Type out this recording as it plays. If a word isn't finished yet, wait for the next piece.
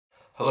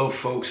Hello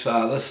folks,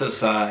 this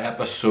is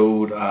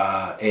episode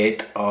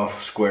 8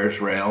 of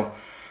Square's Realm.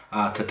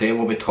 Today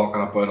we'll be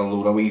talking about a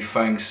load of wee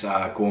things,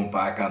 going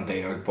back on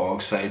the old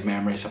Bogside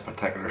memories, a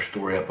particular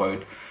story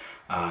about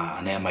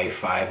an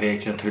MI5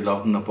 agent who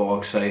lived in the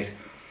Bogside.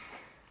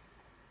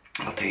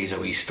 I'll tell you a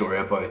wee story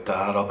about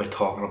that. I'll be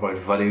talking about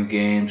video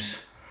games.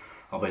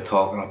 I'll be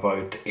talking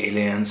about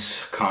aliens,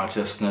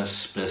 consciousness,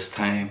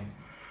 space-time.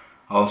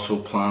 I also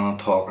plan on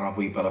talking a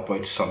wee bit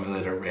about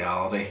simulated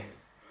reality.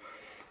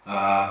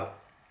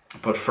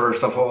 But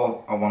first of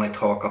all, I want to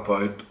talk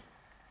about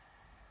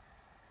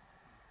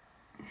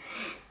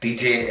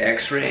DJ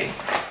X-Ray,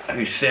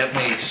 who sent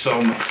me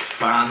some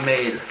fan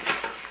mail.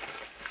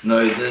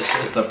 Now this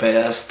is the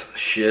best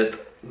shit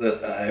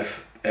that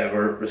I've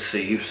ever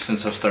received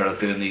since I started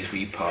doing these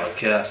wee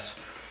podcasts.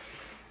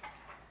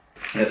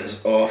 It is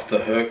off the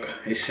hook.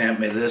 He sent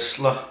me this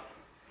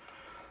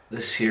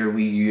here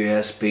wee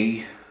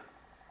USB,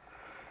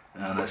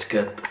 and it's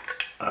got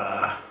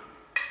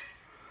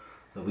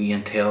the wee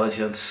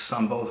intelligence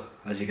symbol.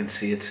 As you can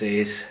see, it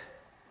says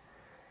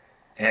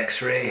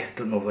X-Ray.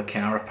 Don't know if the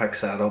camera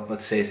picks that up.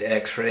 It says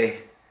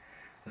X-Ray.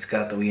 It's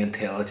got the wee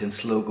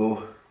intelligence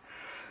logo.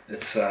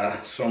 It's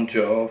some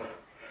job.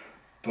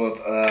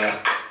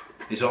 But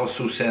he's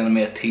also sending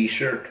me a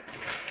t-shirt.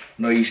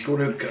 Now he's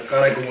gotta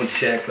go and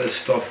check this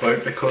stuff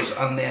out, because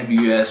on them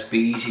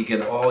USBs you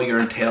get all your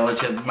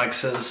intelligent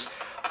mixes,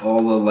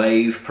 all the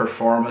live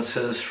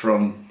performances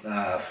from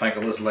I think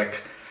it was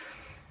like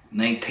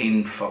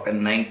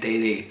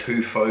 1990 to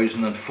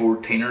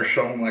 2014 or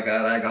something like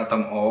that. I got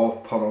them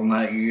all put on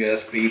that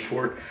USB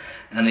port.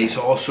 And he's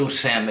also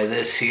sent me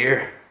this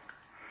here.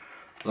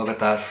 Look at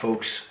that,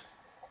 folks.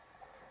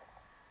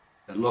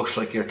 It looks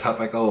like your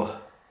typical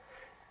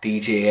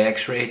DJ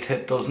X-Ray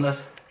tip, doesn't it?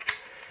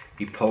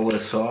 You pull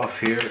this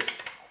off here.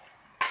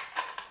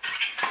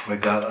 We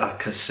got a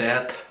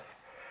cassette.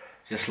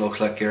 Just looks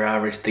like your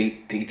average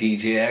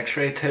DJ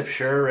X-Ray tip,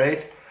 sure,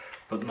 right?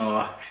 But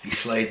no, you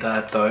slide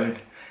that down,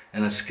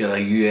 and it's got a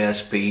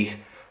USB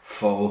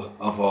full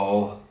of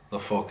all the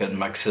fucking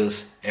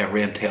mixes,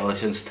 every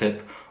intelligence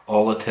tip,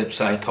 all the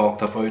tips I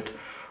talked about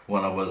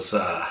when I was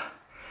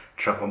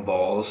tripping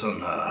balls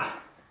and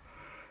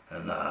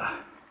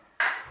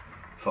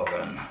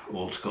fucking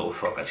old school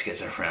fucking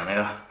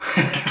schizophrenia.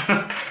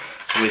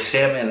 So he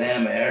sent me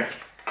them there,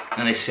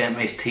 and he sent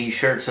me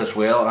t-shirts as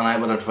well, and I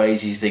would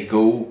advise you to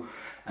go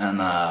and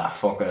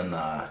fucking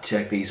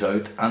check these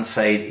out.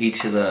 Inside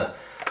each of the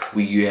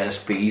wee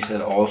USBs,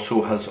 it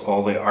also has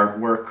all the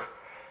artwork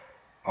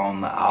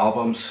on the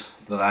albums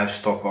that I've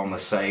stuck on the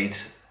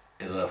sides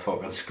of the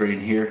fucking screen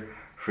here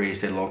for you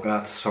to look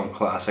at. Some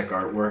classic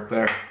artwork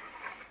there.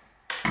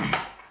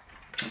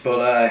 But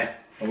I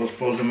was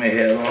buzzing my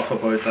head off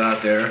about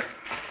that there.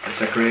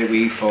 It's a great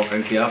wee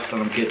fucking gift,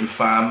 and I'm getting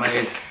fan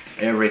mail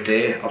every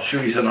day. I'll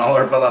show you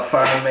another bit of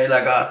fan mail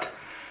I got.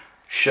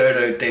 Shout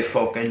out to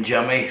fucking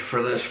Jimmy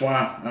for this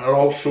one. And it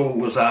also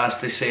was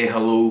asked to say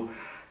hello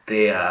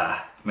to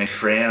my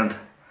friend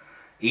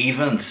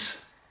Evans.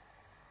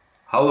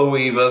 Hello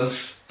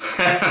Evans.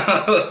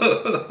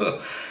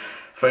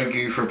 Thank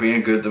you for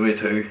being good to me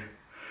too.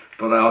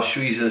 But I'll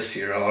show you this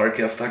here other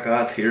gift I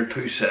got here.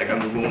 2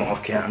 seconds, I'm going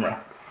off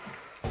camera.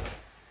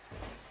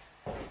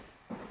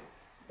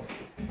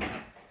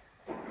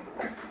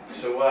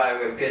 So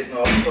we're getting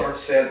all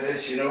sorts of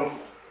this, you know.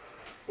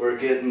 We're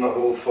getting the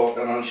whole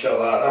fucking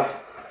enchilada.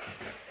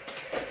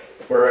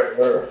 We're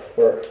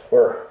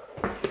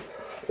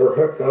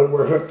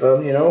hooked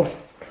on, you know.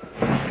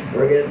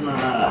 We're getting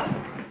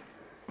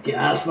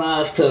gas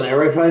mask and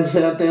everything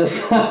sent this.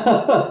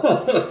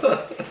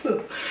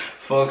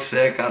 Fuck's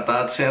sake, got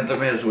that sent to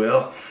me as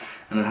well.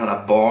 And it had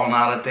a Bohm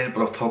added to it,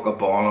 but I've took a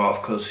Bohm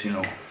off because, you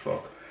know,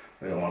 fuck,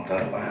 we don't want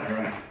that lying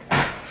around.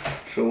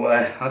 So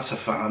that's a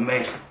fan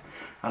mail.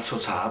 That's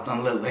what's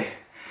happening lately.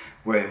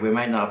 We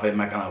might not be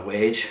making a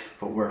wage,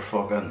 but we're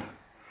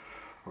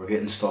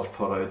getting stuff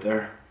put out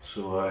there.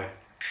 So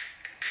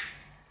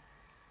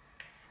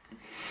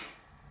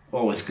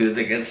always good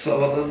to get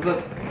something, isn't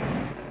it?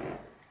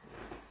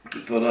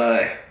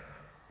 But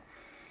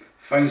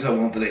things I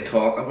wanted to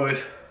talk about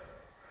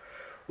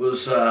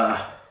was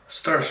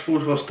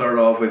suppose we'll start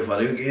off with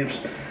video games.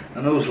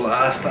 In those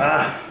last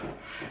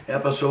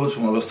episodes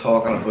when I was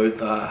talking about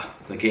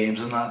the games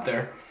and that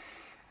there,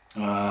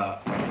 I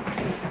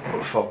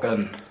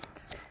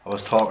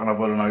was talking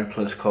about an old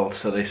place called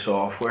City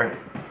Software,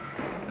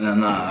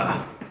 and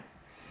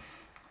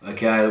the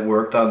guy that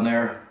worked on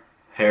there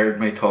heard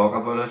me talk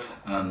about it,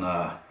 and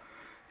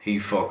he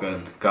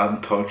fucking got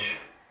in touch.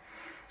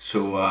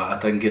 So I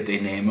didn't get to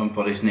name him,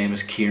 but his name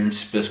is Kieran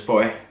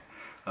Spaceboy.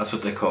 That's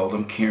what they called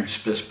him, Kieran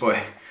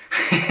Spaceboy.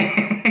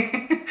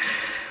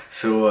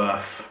 So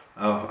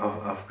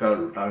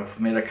I've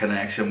made a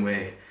connection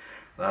with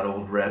that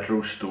old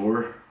retro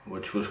store,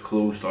 which was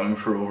closed down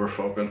for over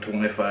fucking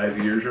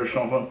 25 years or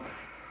something,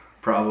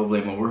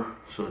 probably more.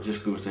 So it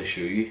just goes to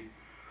show you.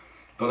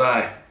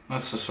 But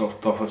that's the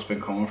stuff that's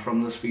been coming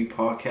from this wee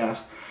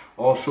podcast.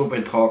 Also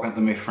been talking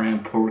to my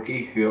friend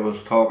Porky, who I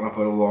was talking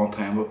about a long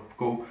time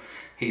ago.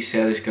 He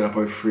said he's got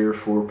about 3 or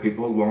 4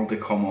 people wanting to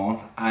come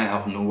on. I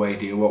have no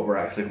idea what we're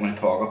actually going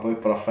to talk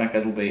about, but I think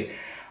it'll be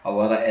a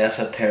lot of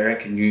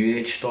esoteric new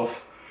age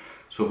stuff.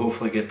 So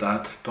hopefully get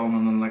that done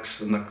in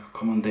the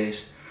coming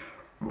days.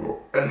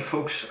 And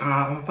folks,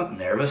 I'm a bit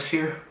nervous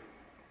here.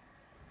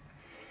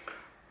 I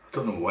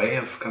don't know why,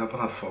 I've got a bit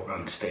of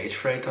fucking stage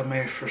fright on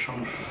me for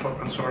some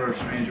fucking sort of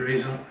strange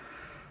reason.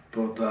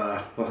 But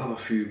we'll have a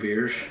few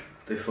beers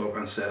to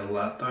fucking settle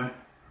that down.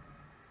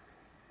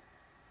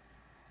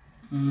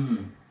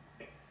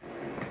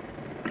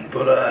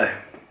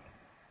 But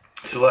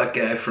so that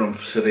guy from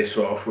City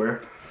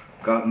Software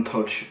got in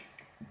touch.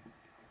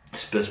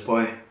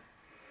 Spissboy,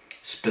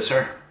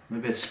 Spisser,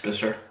 maybe it's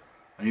Spisser.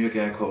 I knew a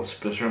guy called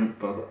Spisser,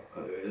 but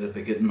it'd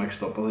be getting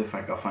mixed up. I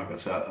think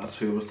that's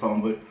who I was talking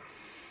about.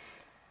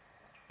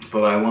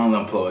 But one of the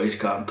employees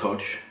got in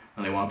touch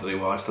and he wanted to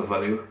watch the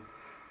video.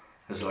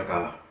 It's like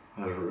a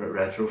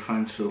retro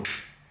thing, so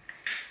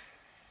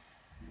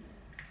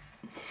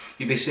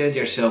you'd be saying to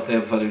yourself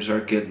them videos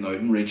are getting out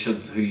and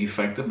reaching who you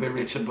think they'll be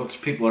reaching,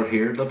 but people are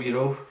hearing them, you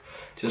know.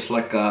 Just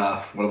like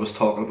when I was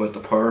talking about the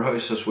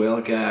Powerhouse as well,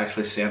 a guy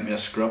actually sent me a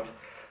script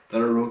that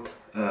I wrote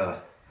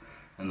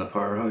in the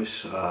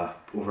Powerhouse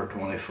over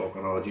 20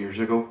 fucking odd years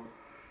ago,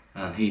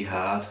 and he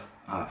had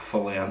a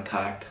fully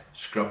intact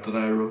script that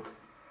I wrote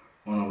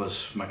when I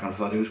was making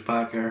videos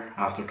back there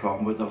after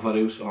talking about the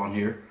videos on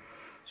here.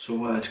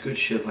 So it's good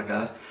shit like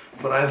that.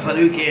 But I have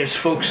video games,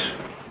 folks.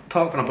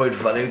 Talking about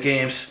video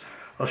games,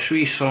 I'll show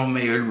you some of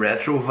my old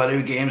retro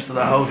video games that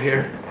I have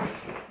here.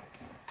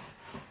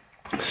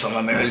 Some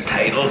of my old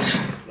titles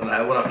that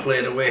I would have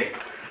played away.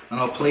 And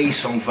I'll play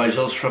some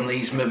visuals from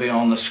these maybe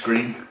on the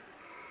screen,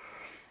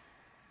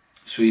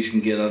 so you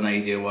can get an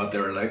idea what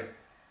they're like.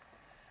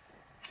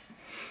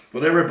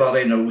 But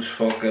everybody knows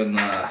fucking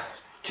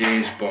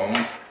James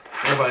Bond.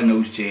 Everybody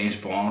knows James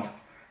Bond.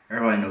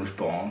 Everybody knows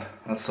Bond.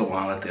 That's the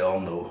one that they all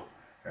know.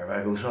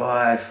 Everybody goes, oh,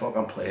 I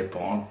fucking played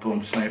Bond.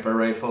 Boom, sniper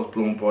rifles,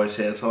 blowing boys'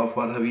 heads off,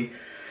 what have you.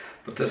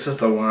 But this is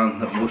the one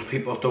that most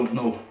people don't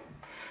know.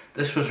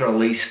 This was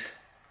released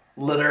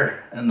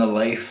later in the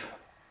life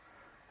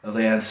of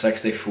the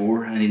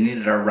N64, and you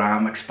needed a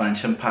RAM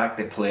expansion pack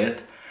to play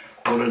it.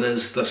 But it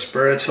is the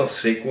spiritual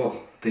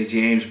sequel to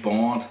James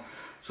Bond.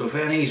 So if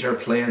any of you are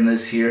playing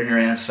this here in your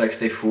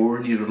N64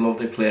 and you'd love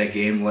to play a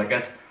game like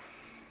it,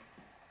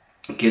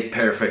 get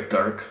Perfect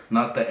Dark,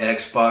 not the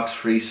Xbox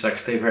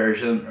 360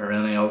 version or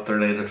any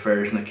alternative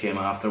version that came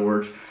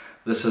afterwards.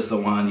 This is the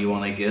one you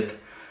want to get.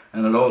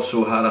 And it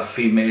also had a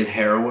female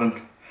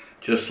heroine,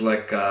 just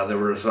like there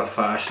was a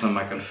fashion of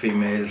making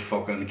female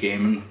fucking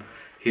gaming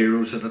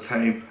heroes at the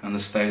time, in the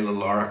style of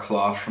Lara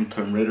Croft from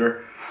Tomb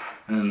Raider.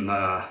 And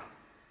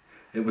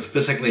it was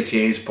basically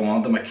James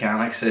Bond, the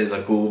mechanics of the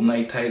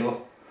GoldenEye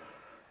title.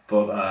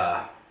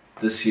 But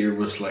this year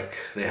was like,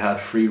 they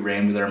had free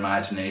reign with their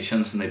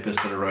imaginations and they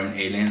based it around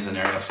aliens in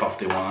Area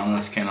 51, and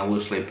it's kind of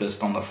loosely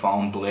based on the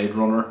film Blade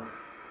Runner.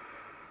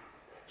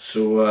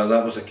 So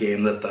that was a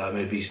game that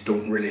maybe you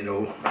don't really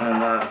know.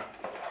 And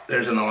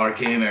there's another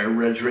game here,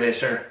 Ridge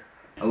Racer.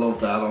 I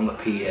love that on the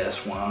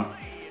PS1.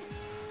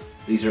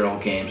 These are all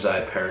games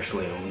I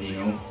personally own, you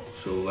know.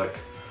 So like,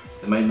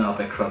 they might not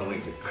be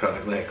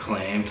critically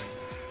acclaimed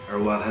or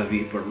what have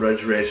you, but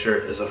Ridge Racer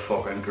is a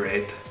fucking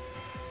great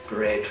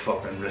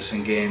fucking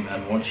racing game,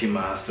 and once you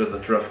master the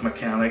drift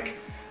mechanic,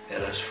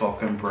 it is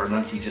fucking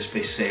brilliant. You just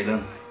be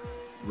sailing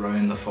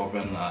round the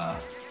fucking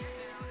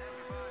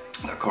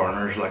the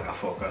corners like a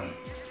fucking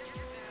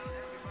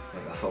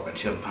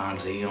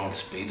chimpanzee on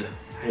speed.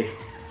 Hey,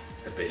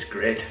 it be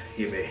great.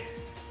 You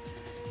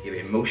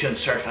be motion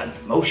surfing.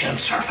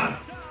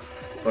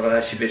 But it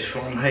actually be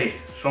fun. Hey,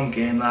 some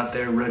game that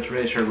there, Ridge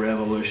Racer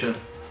Revolution,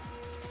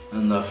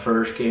 and the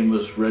first game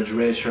was Ridge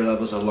Racer.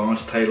 That was a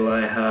launch title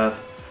I had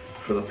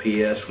for the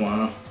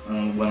PS1,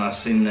 and when I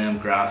seen them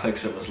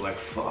graphics, it was like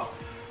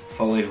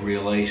fully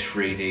realised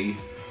 3D.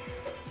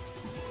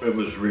 It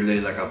was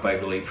really like a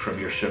big leap from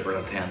your Super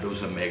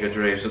Nintendos and Mega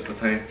Drives at the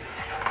time.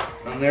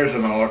 And there's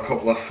another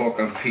couple of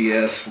fucking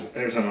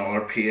there's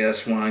another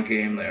PS1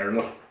 game there,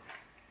 look.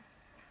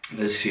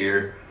 This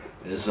here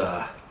is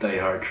a Die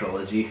Hard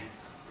trilogy,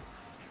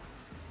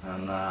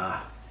 and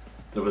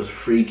there was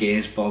free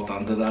games built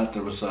onto that.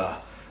 There was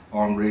a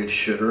on-rail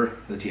shooter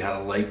that you had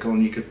a light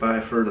gun you could buy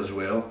for it as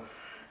well.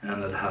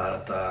 And it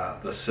had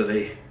the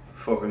city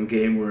fucking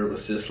game where it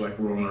was just like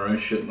running around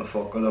shooting the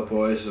fuck out of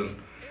boys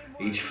on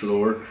each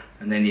floor.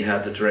 And then you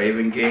had the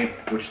driving game,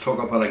 which took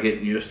a bit of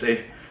getting used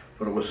to,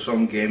 but it was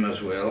some game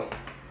as well.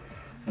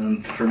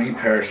 And for me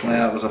personally,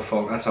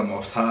 that's a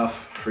must-have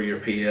for your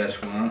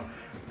PS1.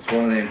 It's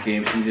one of them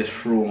games you just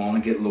throw on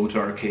and get loads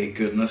of arcade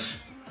goodness.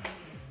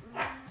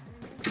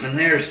 And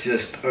there's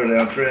just out of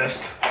interest,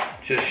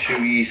 just show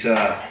you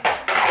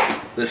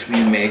this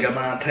wee Mega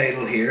Man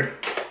title here.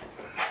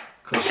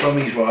 Because some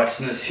of you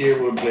watching this here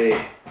wouldn't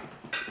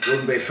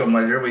be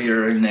familiar with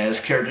your NES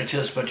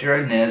cartridges, but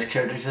your NES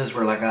cartridges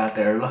were like that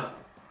there, look.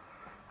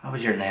 That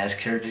was your NES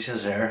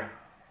cartridges there.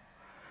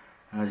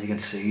 And as you can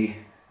see,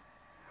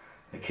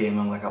 they came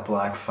in like a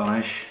black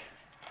finish.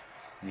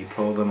 And you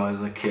pulled them out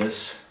of the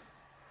case.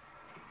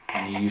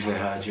 And you usually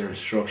had your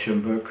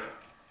instruction book,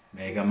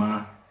 Mega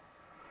Man.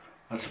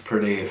 That's a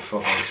pretty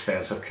fucking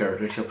expensive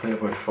cartridge. You'll pay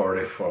about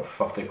 40,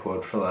 50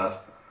 quid for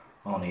that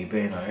on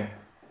eBay now.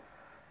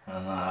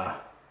 And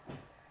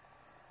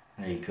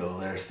there you go,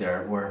 there's the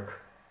artwork.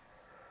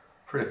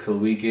 Pretty cool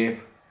wee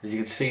game. As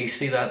you can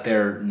see that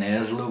there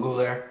NES logo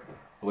there,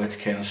 the way it's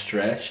kind of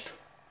stretched.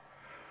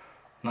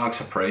 Knocks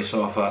the price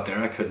off that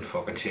there. I couldn't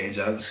fucking change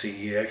that. The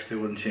CEX, they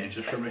wouldn't change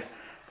it for me.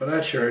 But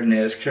that's your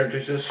NES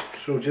cartridges.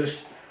 So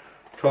just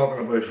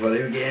talking about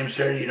video games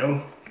there, you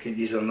know, get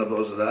you on the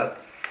buzz of that.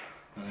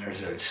 And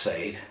there's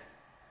outside.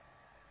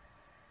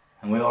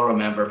 And we all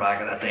remember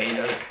back in the day,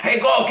 hey,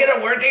 go, get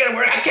it work,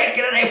 I can't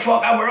get it,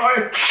 fucking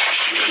work.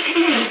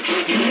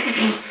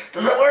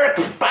 Does it work?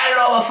 Bang it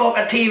on the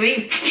fucking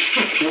TV.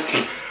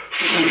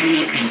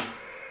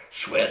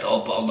 Sweat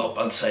all built up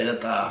inside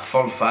it.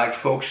 Fun fact,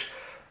 folks,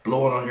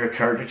 blowing on your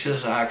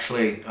cartridges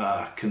actually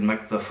can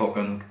make the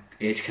fucking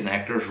H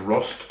connectors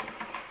rust.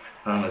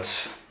 And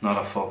it's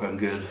not a fucking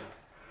good,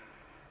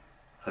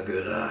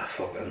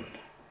 fucking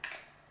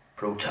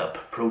pro tip.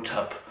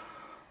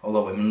 All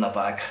the women in the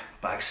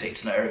back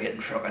seats now are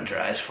getting fucking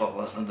dry as fuck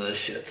listening to this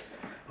shit.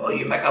 Oh,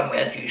 you make them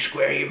wet, you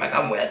square, you make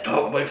them wet,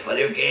 talk about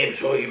video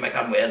games, oh, you make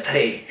them wet,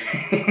 hey.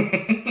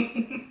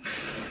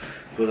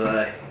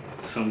 But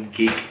some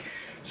geek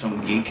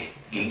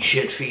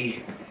shit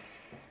fee.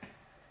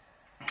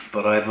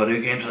 But video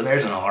games, and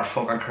there's another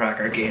fucking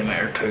cracker game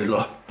there too,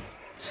 look.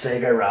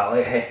 Sega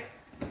Rally, hey.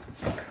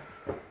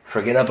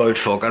 Forget about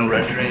fucking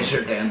Ridge Racer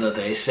at the end of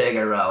the day,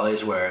 Sega Rally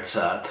is where it's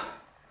at.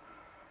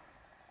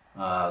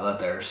 That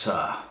there's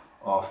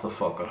off the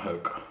fucking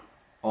hook,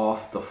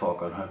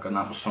 and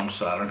that was some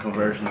Saturn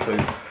conversion too.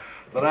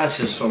 But that's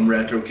just some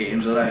retro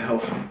games that I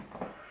have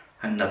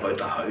hanging about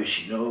the house,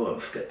 you know.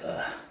 I've got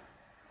the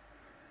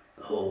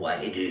whole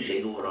wacky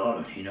doozy going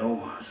on, you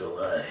know.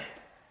 So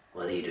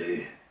what do you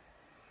do?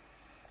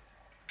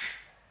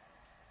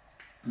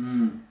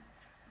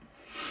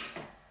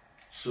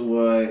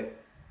 So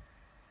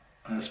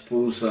I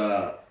suppose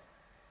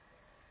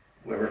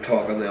we were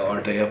talking the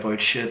other day about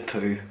shit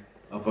too.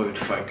 About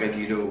thinking,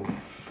 you know,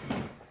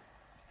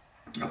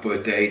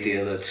 about the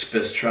idea that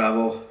space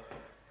travel,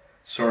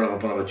 sort of a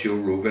bit of a Joe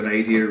Rogan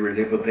idea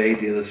really, but the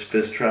idea that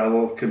space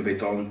travel can be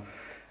done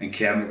in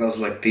chemicals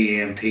like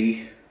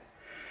DMT.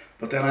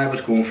 But then I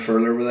was going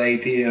further with the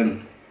idea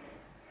and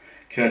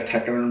kind of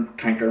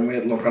tinkering with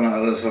it, looking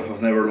at it as if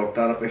I've never looked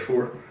at it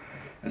before,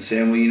 and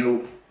saying, well, you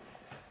know,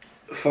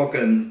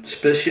 fucking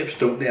spaceships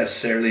don't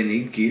necessarily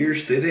need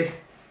gears, do they?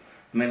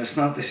 I mean, it's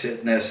not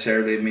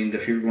necessarily, I mean,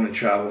 if you're going to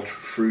travel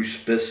through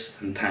space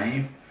and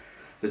time,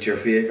 that your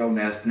vehicle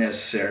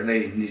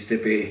necessarily needs to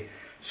be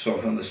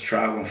something that's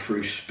travelling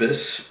through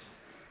space.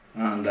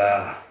 And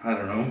I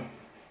don't know,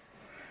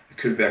 it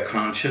could be a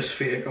conscious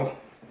vehicle,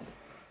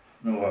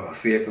 you know, a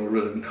vehicle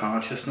rooted in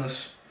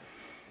consciousness.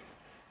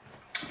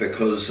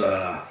 Because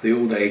the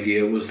old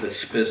idea was that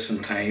space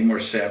and time were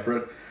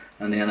separate,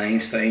 and then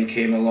Einstein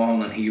came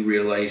along and he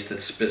realised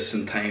that space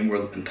and time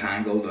were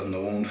entangled in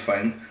the one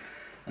thing.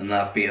 And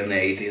that being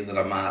the idea that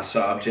a mass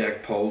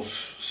object pulls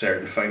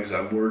certain things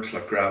inwards,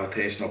 like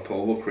gravitational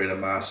pull will create a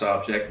mass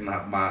object, and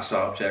that mass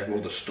object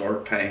will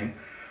distort time,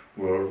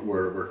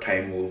 where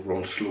time will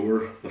run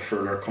slower the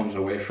further it comes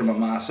away from a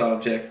mass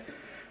object.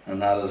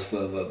 And that is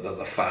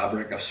the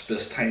fabric of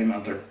space-time,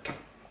 and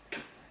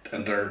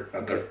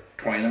they're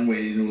twining with,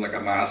 you know, like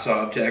a mass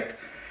object.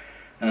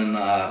 And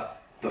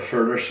the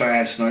further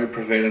science now,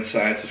 prevailing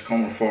science is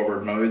coming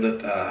forward now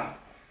that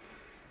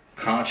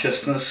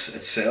consciousness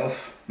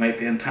itself might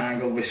be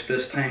entangled with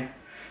space-time.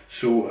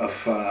 So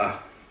if,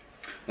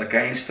 like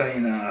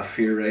Einstein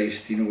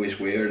theorized, you know, his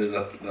way out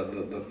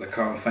of the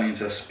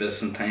confines of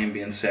space and time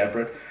being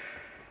separate,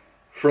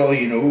 for all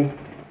you know,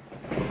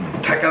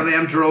 taking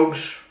them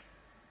drugs,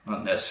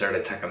 not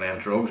necessarily taking them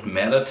drugs,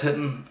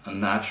 meditating in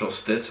natural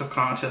states of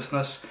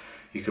consciousness,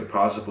 you could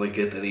possibly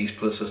get to these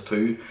places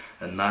too,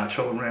 in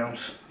natural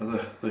realms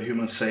of the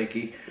human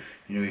psyche.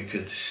 You know, you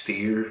could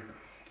steer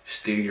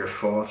your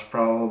thoughts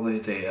probably,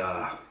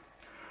 the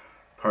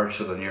parts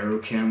of the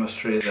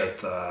neurochemistry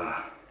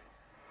that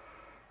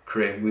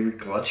create weird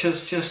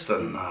glitches just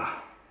in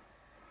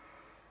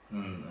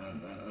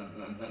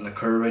the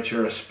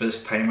curvature of space,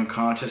 time and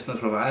consciousness.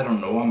 But I don't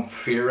know, I'm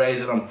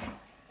theorizing, I'm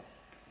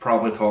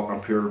probably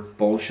talking pure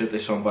bullshit to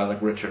somebody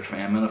like Richard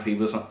Feynman if he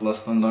was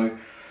listening now.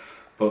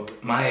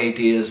 But my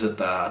idea is that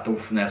I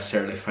don't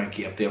necessarily think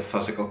you have to have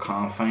physical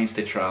confines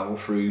to travel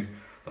through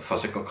the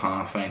physical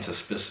confines of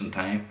space and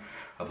time.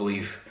 I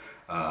believe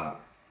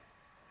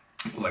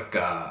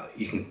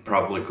you can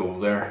probably go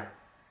there,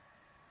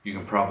 you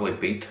can probably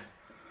beat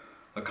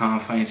the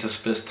confines of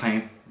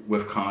space-time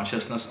with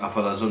consciousness if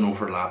it is an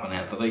overlapping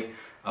entity,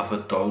 if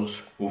it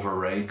does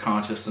override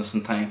consciousness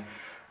and time.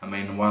 I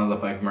mean, one of the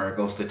big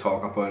miracles they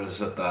talk about is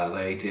that the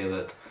idea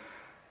that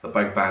the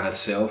Big Bang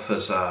itself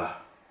is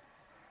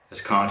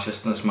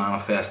consciousness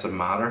manifested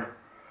matter.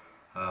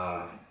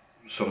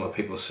 Some of the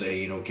people say,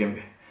 you know,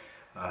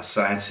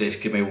 Science says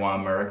give me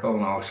one miracle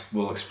and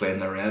we'll explain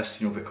the rest,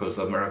 you know, because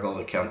the miracle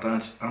they can't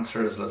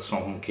answer is that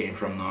something came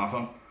from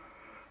nothing.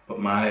 But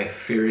my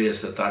theory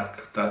is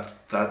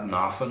that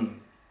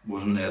nothing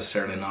wasn't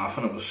necessarily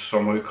nothing, it was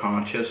somehow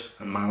conscious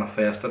and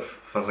manifested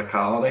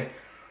physicality.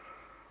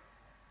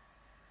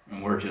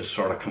 And we're just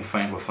sort of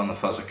confined within the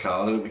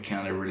physicality. We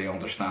can't really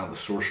understand the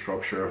source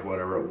structure of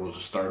whatever it was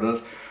that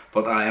started.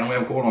 But anyway,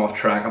 I'm going off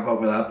track a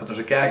bit with that. But there's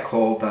a guy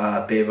called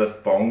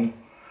David Bohm.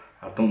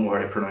 I don't know how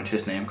to pronounce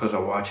his name because I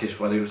watch his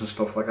videos and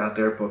stuff like that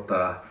there.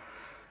 But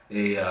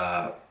he's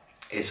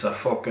a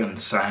fucking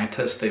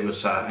scientist. He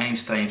was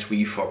Einstein's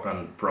wee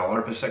fucking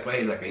brother,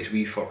 basically, like his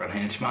wee fucking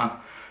henchman.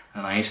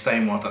 And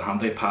Einstein wanted him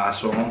to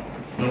pass on,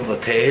 you know,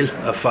 the tale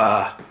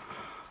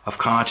of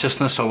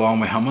consciousness along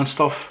with him and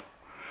stuff.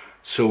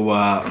 So,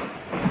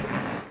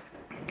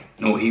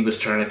 no, he was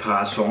trying to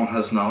pass on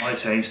his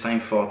knowledge. Einstein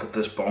thought that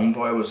this Bohm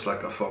boy was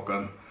like a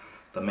fucking,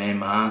 the main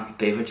man.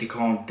 David, you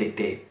call him,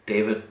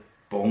 David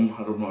Bohm.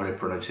 I don't know how to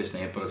pronounce his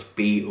name, but it's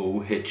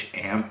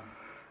B-O-H-M.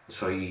 That's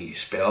how you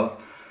spell it.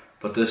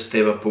 But this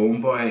David Bohm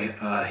boy,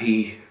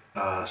 he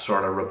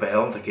sort of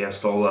rebelled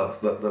against all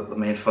the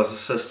main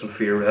physicists and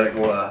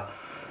theoretical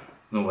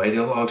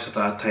ideologues at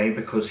that time,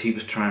 because he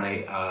was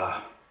trying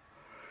to,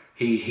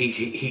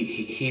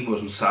 he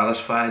wasn't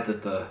satisfied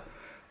that the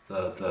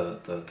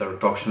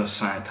reductionist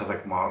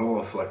scientific model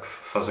of like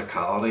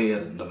physicality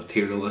and the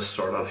materialist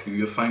sort of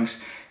view of things.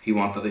 He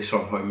wanted to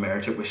somehow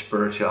merge it with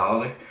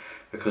spirituality,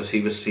 because he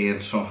was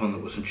seeing something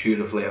that was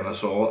intuitively in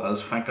us all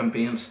as thinking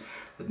beings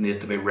that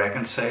needed to be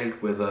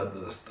reconciled with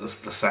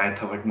the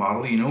scientific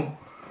model, you know.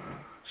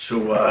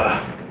 So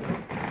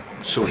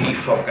so he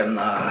fucking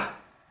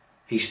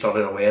he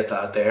studied away at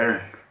that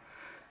there.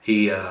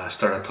 He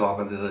started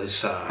talking to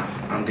this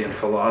Indian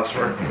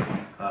philosopher,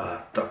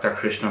 Dr.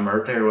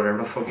 Krishnamurti, or whatever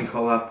the fuck you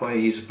call that boy.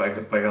 He's big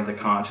into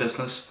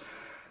consciousness.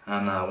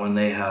 And when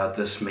they had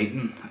this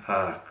meeting,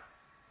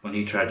 when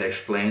he tried to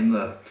explain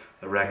the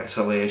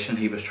reconciliation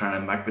he was trying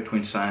to make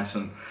between science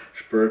and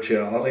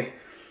spirituality,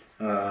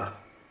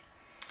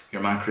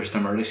 your man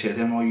Krishnamurti said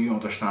to him, "Oh, you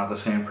understand the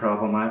same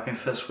problem I've been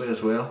faced with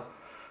as well.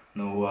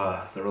 No,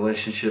 the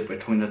relationship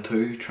between the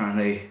two, trying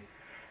to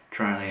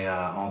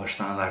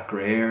understand that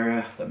grey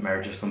area that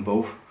merges them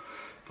both."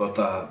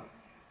 But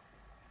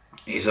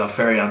he's a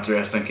very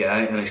interesting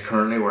guy, and he's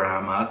currently where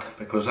I'm at,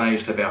 because I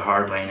used to be a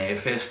hardline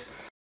atheist,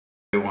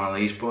 one of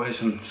these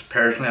boys, and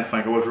personally I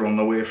think I was running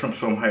away from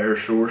some higher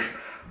source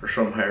or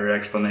some higher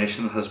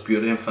explanation that has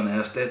beauty and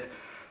finesse it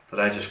that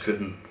I just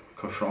couldn't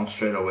confront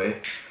straight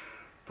away.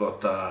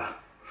 But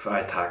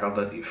I tackled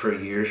it for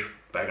years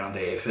big into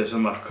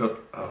atheism. I could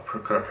have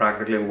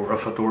practically wore a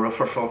fedora,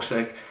 for fuck's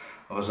sake.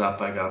 I was that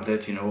big into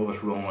it, you know. I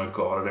was ruling out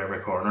God at every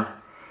corner.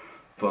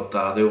 But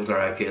the older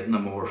I get and the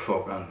more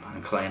fucking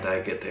inclined I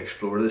get to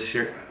explore this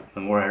year,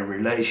 the more I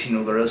realise, you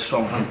know, there is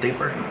something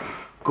deeper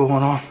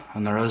going on,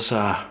 and there is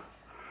a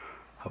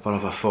bit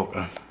of a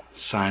fucking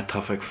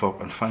scientific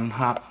fucking thing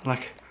happening,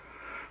 like.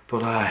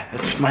 But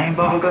it's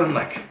mind-boggling,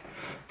 like.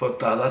 But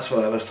that's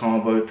what I was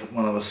talking about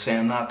when I was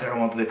saying that there. I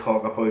wanted to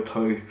talk about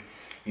how,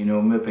 you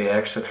know, maybe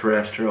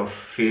extraterrestrial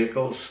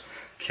vehicles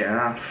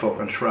can't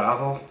fucking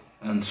travel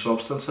in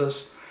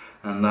substances,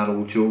 and that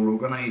old Joe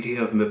Rogan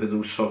idea of maybe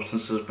those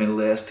substances being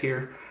left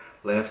here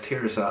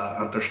is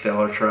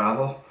interstellar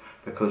travel,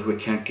 because we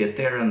can't get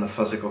there in the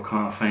physical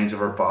confines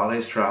of our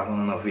bodies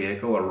traveling in a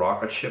vehicle, a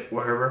rocket ship,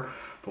 wherever,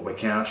 but we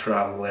can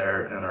travel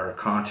there in our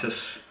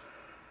consciousness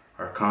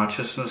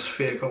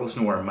vehicles,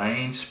 you know, our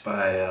minds,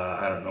 by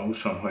I don't know,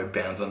 somehow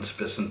bending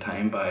space and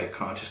time by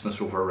consciousness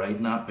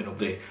overriding that. We don't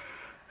be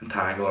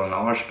entangled in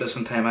our space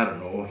and time. I don't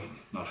know,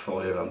 not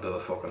fully into the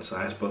fucking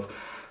science, but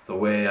the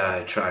way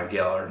I try and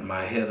gather it in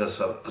my head is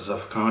as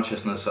if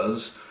consciousness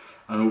is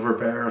an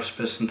overbearer of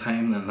space and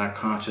time, then that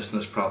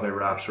consciousness probably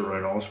wraps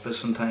around all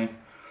space and time,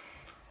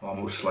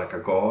 almost like a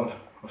god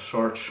of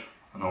sorts,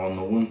 an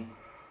all-knowing,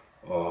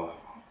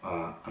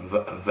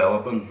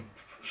 enveloping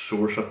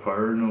source of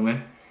power, you know what I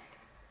mean?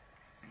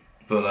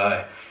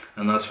 But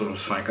and that's what I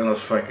was thinking. I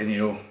was thinking, you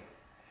know,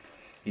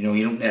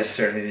 you don't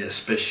necessarily need a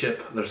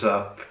spaceship. There's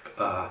an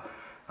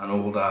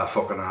old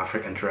fucking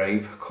African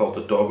tribe called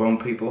the Dogon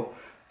people,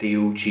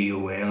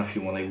 D-O-G-O-N if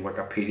you want to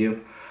Wikipedia.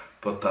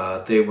 But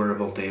they were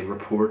able to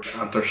report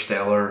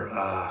interstellar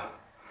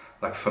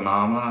like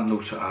phenomena,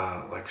 those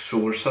like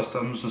solar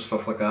systems and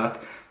stuff like that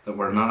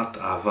were not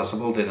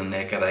visible to the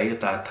naked eye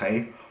at that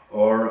time,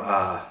 or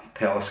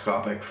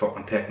telescopic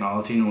fucking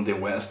technology known to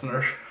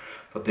Westerners.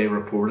 But they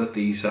reported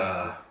these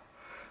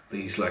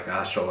like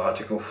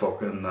astrological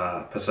fucking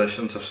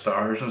positions of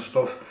stars and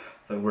stuff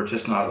that were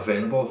just not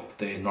available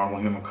to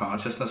normal human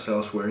consciousness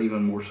elsewhere,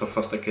 even more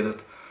sophisticated,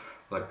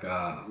 like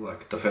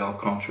developed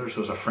countries.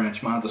 There was a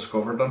Frenchman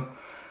discovered them,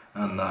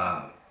 and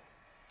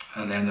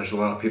then there's a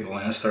lot of people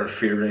in started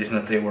theorizing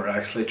that they were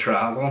actually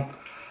traveling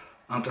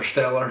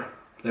interstellar.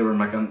 They were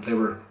going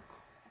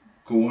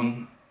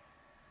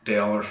to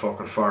other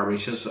fucking far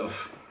reaches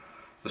of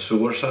the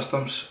solar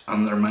systems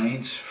and their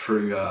minds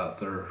through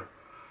their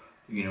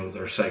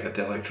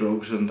psychedelic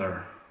drugs and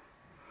their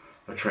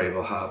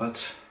tribal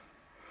habits.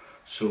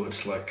 So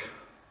it's like,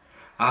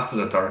 after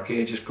the Dark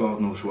Ages, God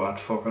knows what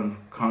fucking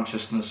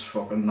consciousness,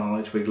 fucking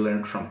knowledge we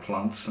learned from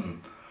plants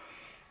and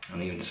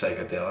even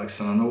psychedelics.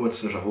 And I know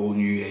there's a whole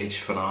new age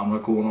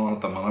phenomena going on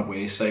at the minute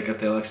with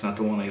psychedelics, and I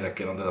don't want to like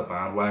get into the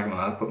bandwagon of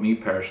that, but me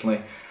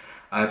personally,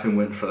 I've been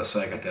waiting for the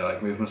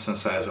psychedelic movement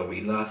since I was a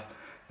wee lad.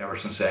 Ever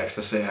since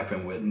ecstasy, I've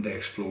been waiting to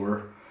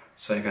explore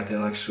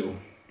psychedelics, so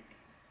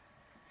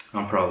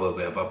I'm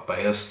probably a bit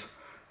biased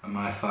in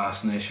my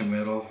fascination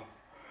with it all.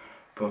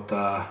 But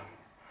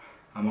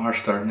I'm more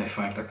starting to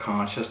think that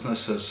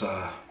consciousness is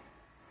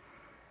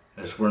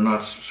we're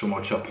not so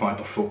much a point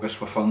of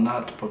focus within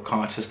that, but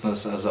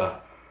consciousness is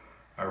a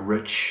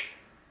rich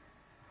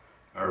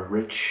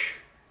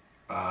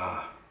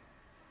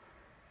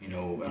you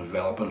know,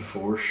 enveloping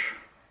force,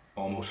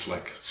 almost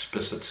like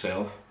space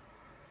itself,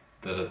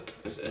 that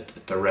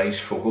it derives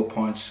focal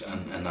points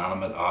in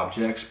inanimate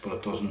objects, but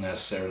it doesn't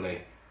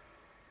necessarily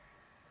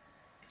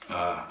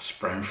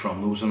spring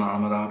from those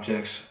inanimate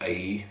objects,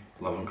 i.e.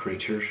 living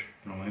creatures,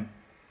 you know what I mean?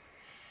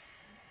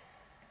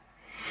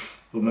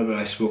 Well, maybe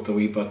I spoke a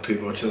wee bit too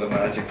much of the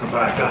magic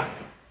tobacco,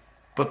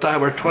 but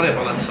we're 20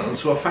 minutes in,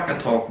 so if I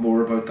could talk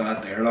more about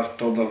that there. I've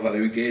done the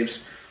video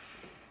games,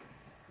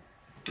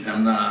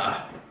 and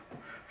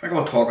if I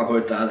could talk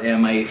about that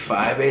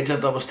MI5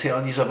 agent I was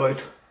telling you about.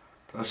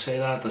 Did I say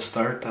that at the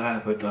start,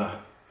 about the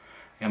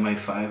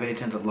MI5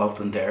 agent that lived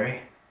in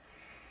Derry?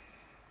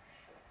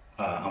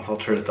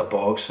 Infiltrated the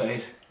bog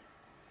side.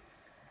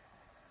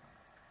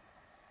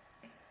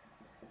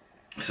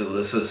 So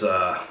this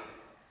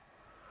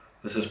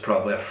is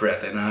probably a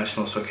threat to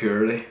national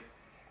security,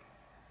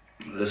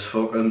 this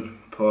fucking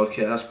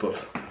podcast, but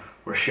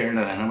we're sharing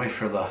it anyway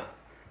for the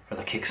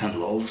kicks and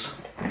lulls.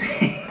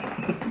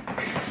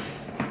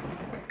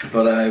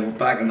 But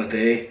back in the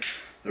day,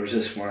 there was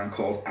this woman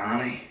called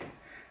Annie,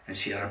 and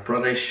she had a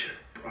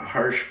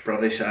harsh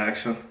British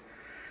accent,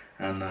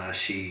 and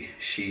she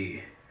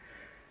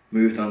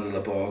moved onto the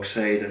bog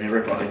side, and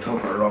everybody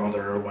took her under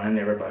her wing.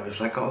 Everybody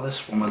was like, oh,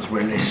 this woman's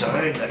really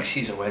sound, like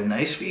she's a really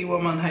nice wee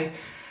woman, hey.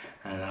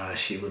 And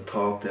she would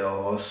talk to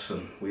all us,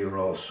 and we were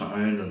all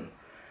sound, and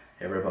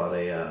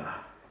everybody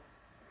got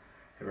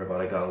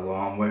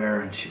along with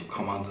her, and she would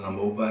come onto the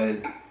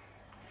mobile.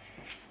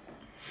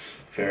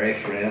 Very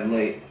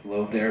friendly,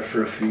 lived there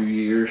for a few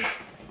years.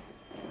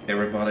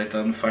 Everybody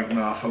didn't think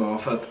nothing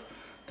of it.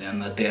 Then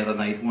the dead of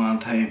night one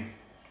time,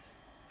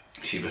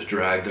 she was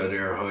dragged out of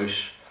her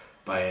house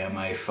by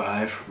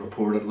MI5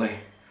 reportedly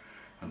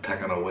and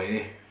taken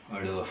away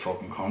out of the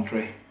fucking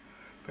country,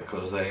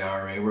 because the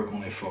IRA were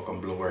going to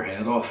fucking blow her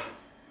head off,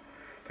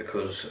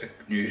 because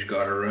news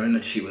got around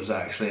that she was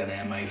actually an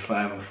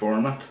MI5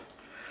 informant.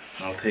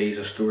 And I'll tell you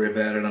a story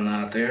better than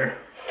that there.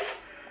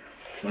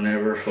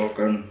 Whenever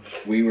fucking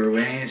we were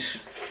wings,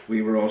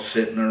 we were all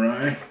sitting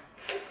around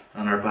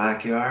in our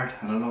backyard,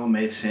 and it all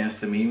made sense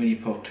to me when you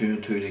put two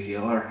and two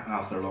together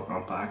after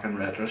looking back in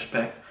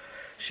retrospect.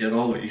 She had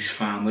all these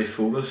family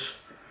photos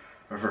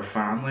of her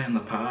family in the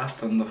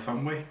past, and the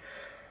family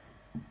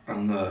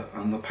and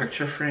the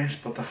picture frames,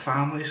 but the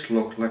families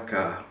looked like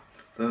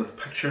the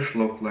pictures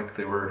looked like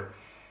they were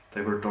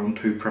done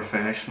too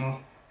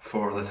professional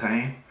for the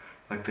time.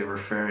 Like they were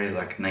very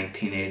like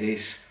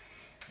 1980s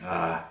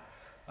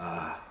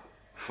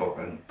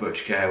fucking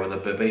butch guy with a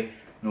bibby,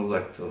 you know,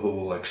 like the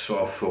whole like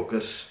soft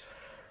focus,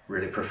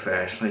 really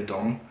professionally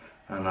done.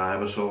 And I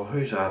was all,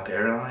 who's that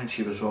there, Annie? And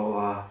she was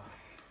all,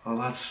 oh,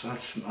 that's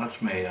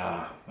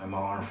my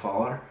mother and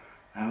father.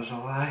 And I was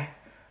all, I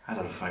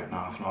didn't think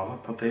nothing of it,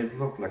 but they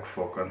looked like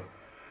fucking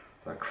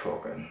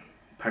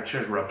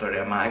pictures ripped out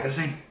of a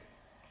magazine.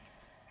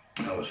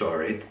 I was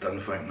alright,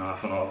 didn't think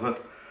nothing of it.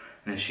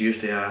 And then she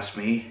used to ask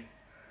me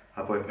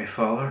about my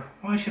father.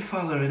 Why's your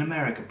father in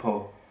America,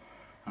 Paul?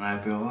 And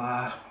I'd be all,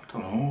 I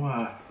don't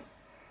know,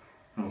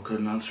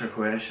 couldn't answer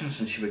questions.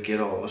 And she would get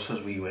all us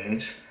as wee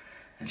ways,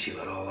 and she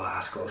would all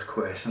ask us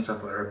questions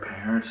about her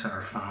parents and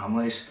her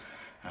families,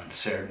 and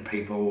certain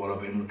people would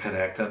have been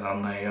connected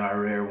on the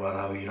IRA or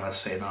whatever. You not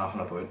say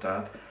nothing about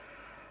that,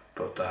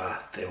 but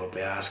they would be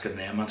asking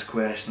them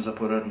questions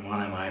about it. And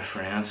one of my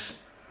friends,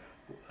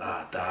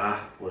 dad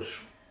was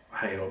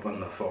high up in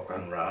the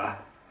fucking Ra,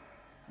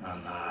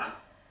 and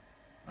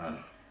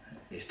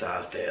his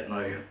dad's dead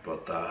now,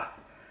 but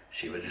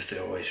she would just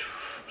always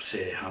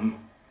say to him,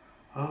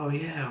 oh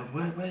yeah,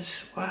 what happened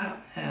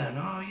then?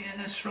 Oh yeah,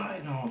 that's right,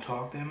 and I'll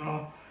talk to him and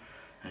all.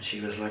 And she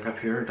was like a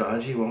pure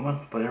dodgy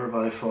woman, but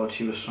everybody thought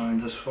she was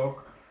sound as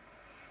fuck.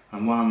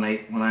 And one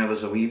night when I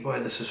was a wee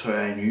boy, this is how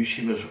I knew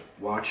she was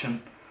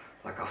watching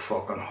like a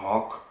fucking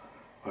hawk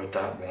out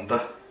that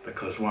window,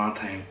 because one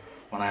time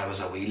when I was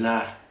a wee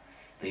lad,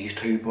 these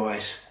two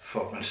boys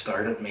fucking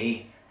stared at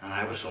me, and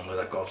I was only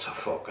the guts of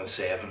fucking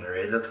 7 or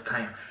 8 at the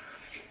time.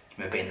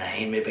 Maybe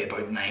 9, maybe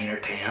about 9 or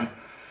 10.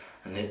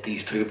 And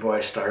these two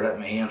boys stared at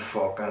me, and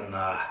fucking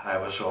I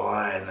was all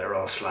and they're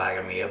all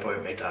slagging me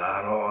about my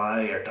dad. Oh,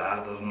 your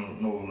dad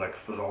doesn't know, like,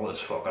 it was all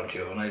this fucking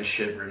juvenile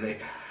shit really.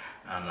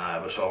 And I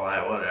was all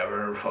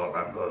whatever,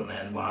 fucking good. And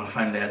then one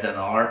thing led to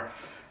another,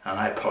 and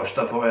I pushed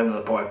the boy, and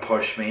the boy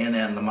pushed me, and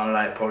then the minute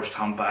I pushed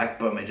him back,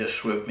 boom, he just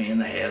swooped me in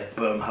the head,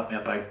 boom, hit me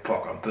a big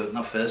fucking boot in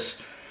the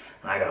face,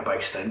 and I got a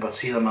big sting. But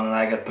see, the minute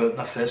I got boot in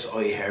the face,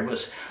 all you heard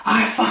was,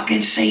 I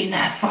fucking seen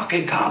that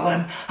fucking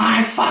column,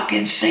 I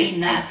fucking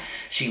seen that.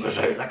 She was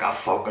out like a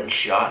fucking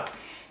shot.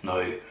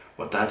 Now,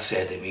 what that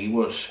said to me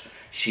was,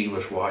 she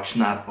was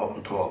watching that up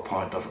until a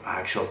point of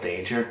actual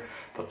danger,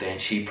 but then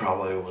she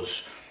probably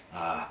was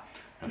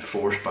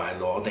enforced by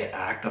law to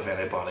act if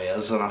anybody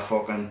is in a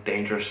fucking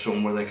dangerous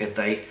zone where they could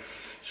die.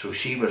 So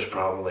she was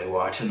probably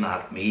watching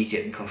that, me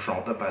getting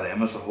confronted by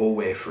them as the whole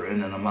way through,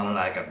 and then the minute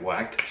I got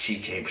whacked, she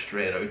came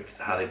straight out,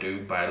 had to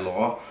do by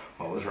law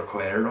what was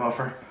required of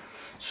her.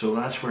 So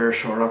that's where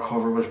sort of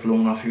cover was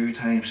blown a few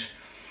times.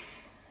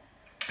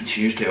 And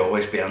she used to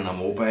always be on the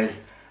mobile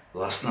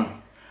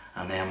listening,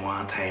 and then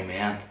one time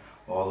then,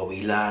 all the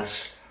wee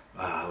lads,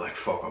 like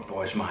fucking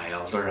boys my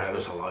elder, I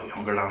was a lot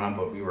younger than them,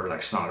 but we were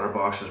like snotter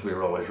boxes, we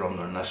were always running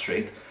down the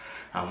street.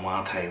 And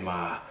one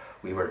time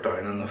we were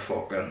down in the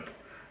fucking,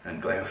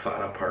 in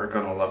Glenfata Park,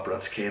 and all the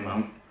Brits came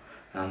in.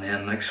 And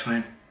then next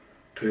thing,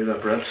 two of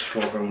the Brits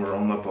fucking were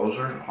on the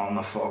buzzer, on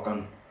the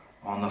fucking,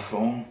 on the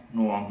phone,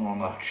 no, on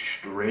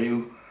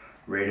the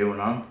radio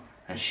on.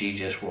 And she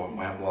just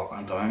went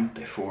walking down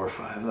to 4 or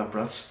 5 of the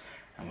Brits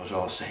and was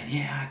all saying,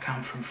 yeah, I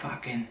come from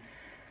fucking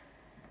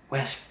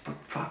West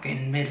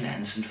fucking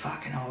Midlands and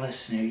fucking all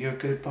this, you know, you're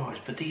good boys,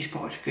 but these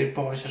boys are good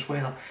boys as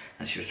well.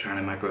 And she was trying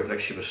to make out like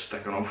she was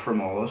sticking up for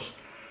all us.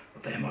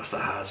 But they must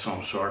have had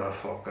some sort of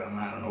fucking,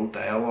 I don't know,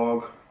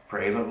 dialogue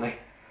privately.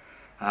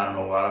 I don't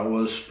know what it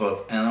was,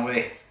 but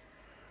anyway,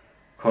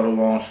 cut a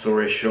long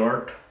story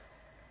short,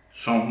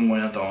 something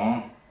went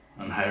on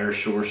in higher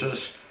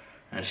sources,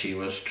 and she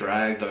was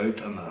dragged out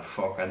in the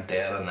fucking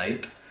dead of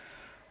night.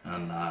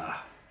 And I'll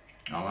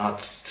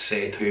not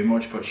say too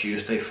much, but she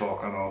used to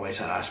fucking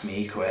always ask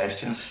me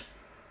questions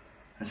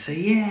and say,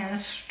 yeah,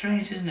 that's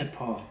strange, isn't it,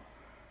 Paul?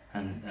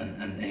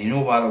 And you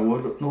know what I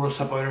would notice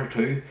about her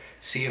too?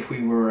 See, if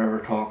we were ever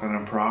talking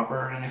improper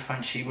or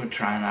anything, she would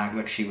try and act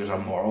like she was a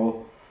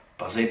moral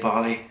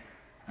busybody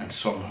and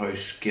somehow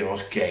give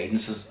us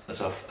guidance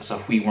as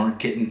if we weren't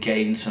getting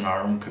guidance in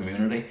our own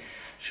community.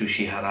 So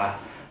she had a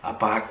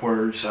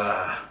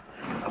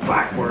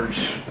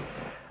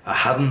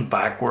hidden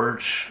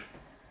backwards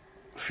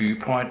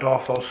viewpoint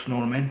off us, know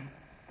what I mean?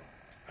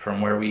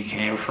 From where we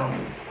came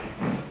from.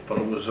 But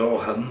it was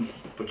all hidden.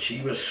 But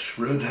she was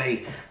shrewd,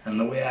 hey, and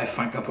the way I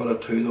think about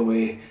it too,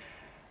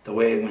 the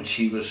way when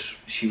she was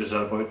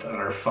about in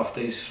her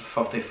 50s,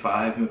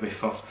 55, maybe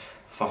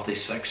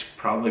 56,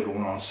 probably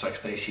going on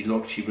 60, she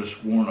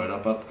was worn out a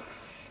bit.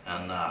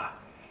 And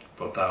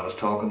but I was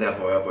talking to a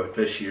boy about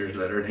this years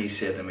later, and he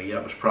said to me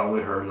it was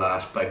probably her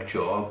last big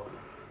job,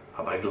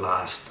 a big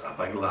last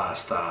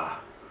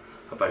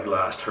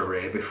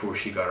hooray before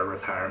she got her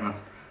retirement.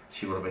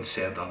 She would have been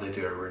sent on to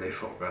do a really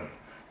fucking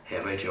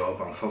heavy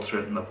job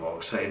infiltrating the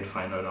bog side and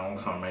find out all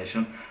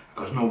information,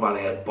 because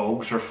nobody had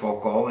bugs or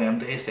fuck all them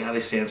days. They had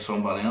to send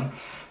somebody in.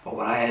 But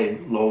what I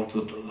loved,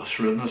 the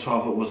shrewdness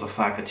of it, was the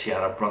fact that she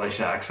had a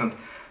British accent.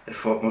 They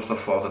must have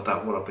thought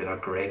that would have been a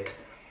great,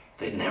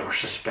 they'd never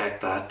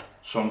suspect that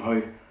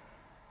somehow,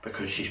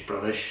 because she's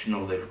British, you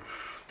know,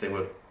 that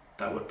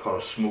would put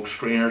a smoke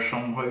screener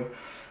somehow,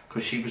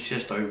 because she was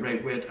just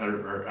outright with it.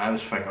 Or I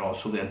was thinking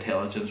also the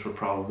intelligence would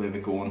probably be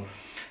going,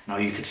 now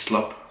you could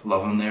slip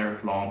living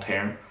there long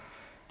term,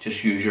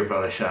 just use your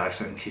British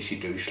accent in case you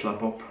do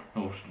slip up,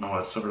 no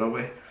that sort of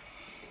way.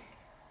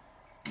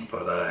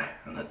 But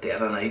in the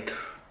dead of night,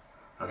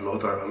 I'd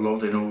love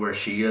to know where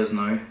she is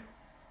now.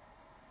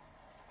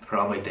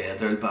 Probably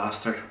dead, old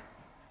bastard.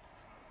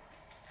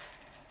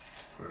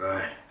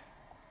 But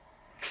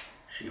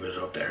she was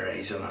up there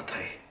raising it,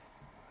 hey.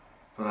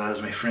 But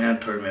as my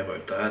friend told me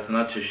about that, and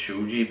that just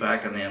showed you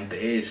back in them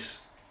days,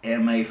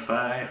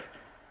 MI5,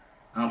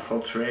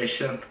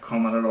 infiltration,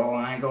 coming at all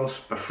angles,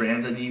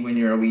 befriending you when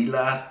you're a wee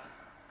lad.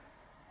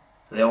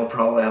 They'll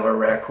probably have a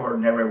record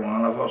in every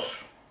one of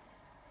us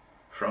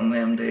from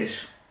them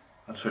days.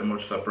 That's how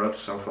much the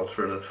Brits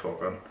infiltrated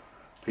fucking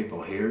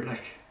people here,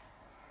 like.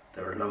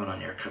 They were living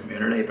in your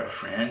community,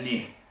 befriending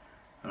you.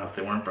 And if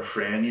they weren't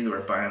befriending you, they were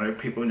buying out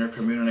people in your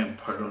community and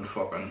putting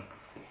fucking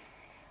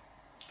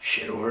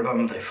shit over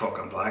them. They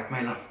fucking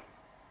blackmail them.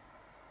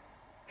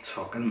 It's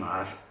fucking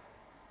mad.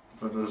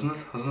 But isn't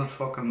it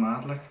fucking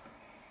mad, like?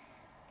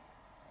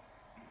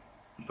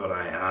 But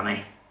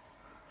Annie,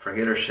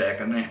 forget her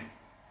second name.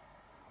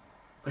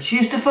 But she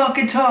used to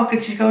fucking talk,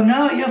 and she'd go,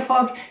 no,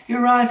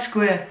 you're right,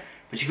 Square.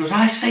 But she goes,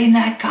 I seen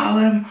that,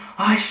 Colin,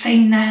 I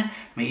seen that.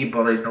 Me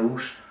buddy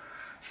knows.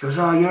 She goes,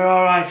 oh, you're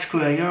alright,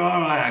 Square, you're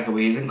alright. I go,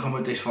 well, you didn't come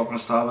with this fucking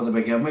stuff at the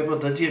beginning,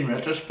 but did you, in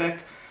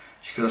retrospect?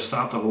 She could have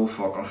stopped the whole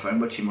fucking thing,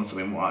 but she must have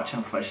been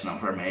watching, fishing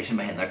information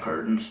behind the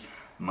curtains.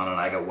 The man and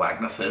I got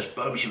whacked in the fist,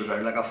 boom, she was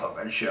out like a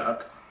fucking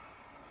shot.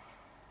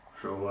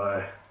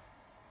 So,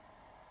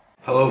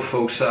 hello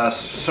folks,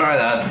 sorry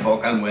that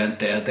fucking went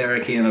dead there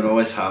again. It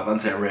always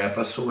happens every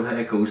episode,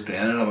 it goes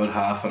dead in about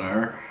half an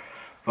hour.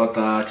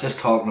 But just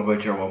talking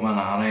about your woman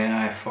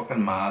Annie,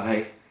 fucking mad,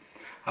 hey.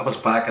 That was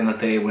back in the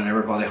day when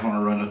everybody hung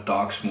around at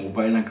Doc's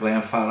Mobile in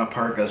Glenfadden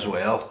Park as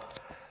well.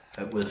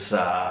 It was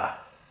the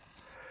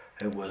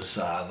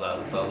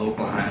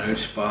local hangout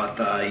spot.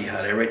 You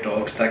had every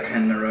dog stick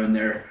hanging around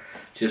there,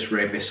 just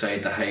right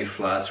beside the high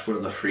flats where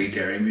the Free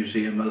Dairy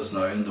Museum is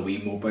now and the wee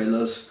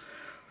mobile is.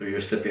 There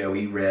used to be a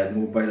wee red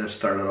mobile that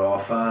started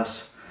off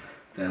as,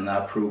 then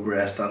that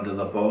progressed onto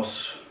the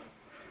bus,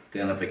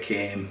 then it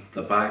became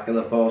the back of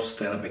the bus,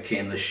 then it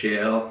became the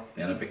shell,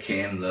 then it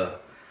became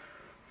the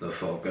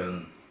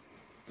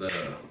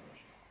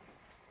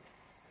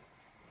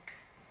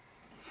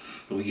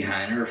wee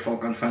hanger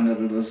fucking thing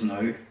that it is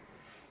now.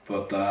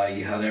 But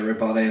you had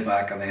everybody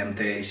back in them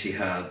days. You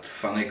had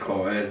Fanny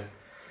Coyle,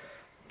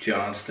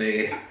 John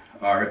Stay,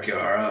 Art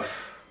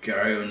Gareth,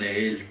 Gary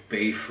O'Neill,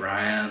 Beef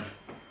Ryan,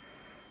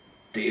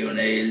 D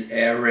O'Neill,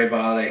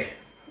 everybody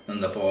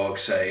in the bog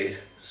side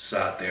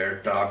sat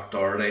there. Doc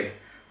Doherty,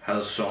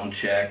 his son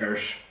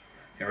Checkers,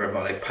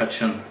 everybody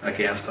pitching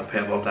against the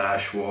pebble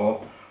dash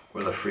wall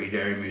where the Free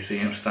Dairy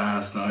Museum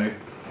stands now.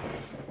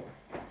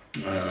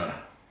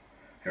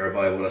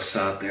 Everybody would have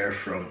sat there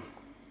from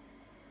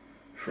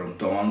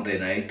dawn to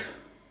night,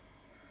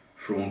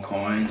 throwing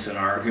coins and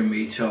arguing with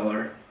each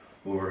other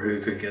over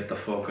who should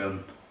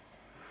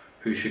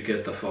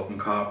get the fucking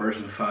coppers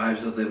and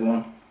fives that they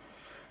won.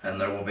 And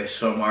there will be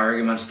some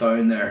arguments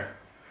down there.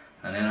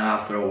 And then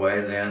after a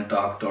while, then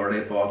Doc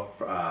Doherty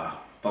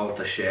bought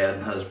the shed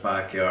in his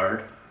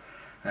backyard,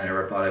 and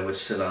everybody would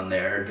sit on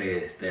there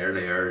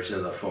the hours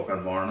of the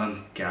fucking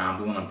morning,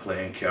 gambling and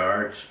playing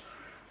cards.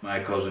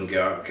 My cousin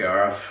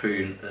Gareth,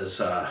 who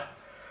is a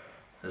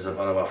bit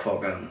of a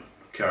fucking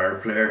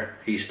card player,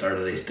 he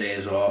started his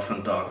days off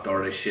in Doc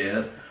Doherty's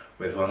shed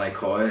with Vinnie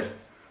Coyle,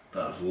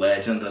 the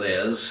legend it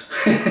is.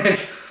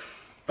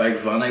 Big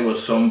Vinnie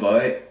was some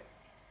boy.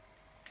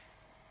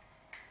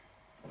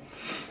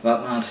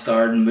 That man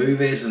starred in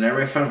movies and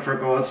everything, for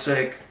God's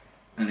sake,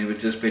 and he would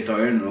just be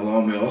down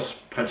along with us,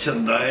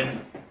 pitching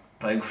down.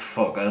 Big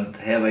fucking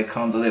heavy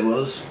cunt that he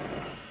was,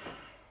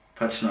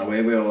 pitching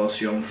away with all us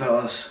young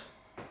fellas.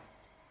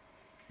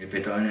 He'd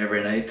be down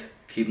every night,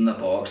 keeping the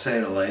bog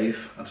side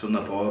alive. That's when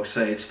the bog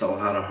side still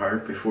had a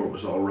heart before it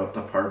was all ripped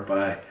apart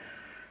by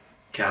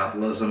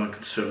capitalism and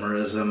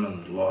consumerism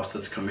and lost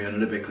its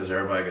community because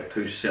everybody got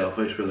too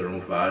selfish with their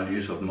own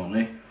values of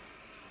money.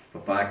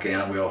 But back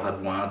then we all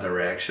had one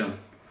direction.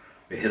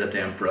 We hated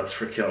them Brits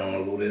for killing a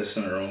load of us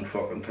in our own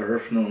fucking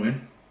turf, you know what I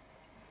mean?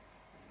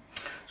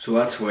 So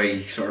that's why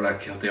you sort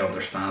of have to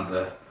understand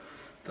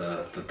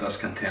the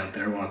discontent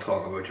there when I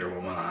talk about your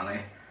woman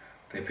Annie.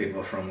 The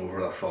people from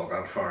over the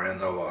fucking far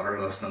end of the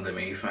water listening to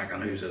me thinking,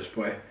 who's this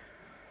boy?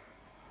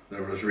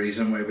 There was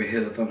reason why we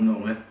hated them, no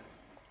way.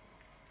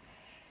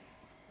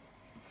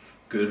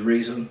 Good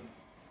reason.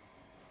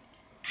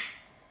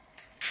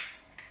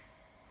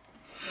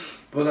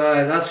 But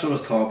that's what I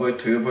was talking about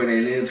too, about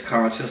aliens,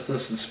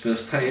 consciousness and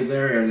space-time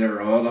there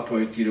earlier on,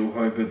 about, you know,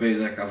 how maybe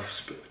like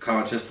if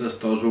consciousness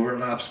does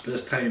overlap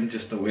space-time,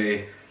 just the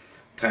way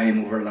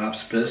time overlaps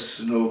space,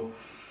 you know.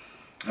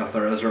 If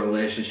there is a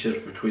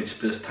relationship between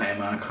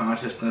space-time and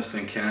consciousness,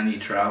 then can you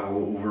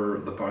travel over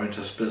the bounds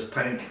of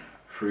space-time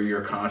through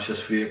your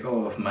conscious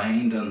vehicle of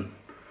mind, and,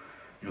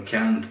 you know,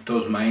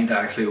 does mind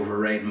actually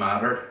override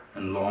matter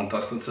in long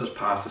distances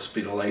past the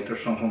speed of light or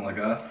something like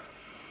that?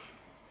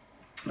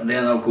 And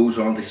then it goes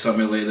on to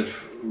simulated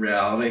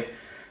reality,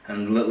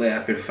 and lately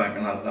I've been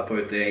thinking about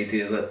the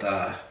idea that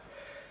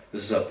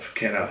this is a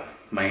kind of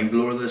mind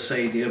blower, this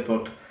idea,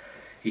 but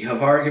you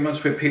have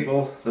arguments with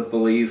people that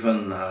believe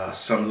in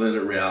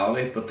simulated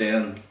reality, but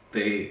then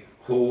they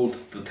hold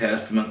the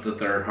testament that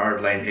they're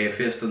hardline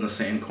atheists in the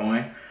same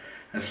coin.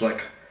 It's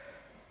like,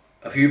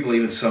 if you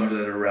believe in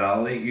simulated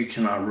reality, you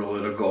cannot rule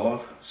out a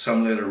God.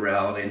 Simulated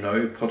reality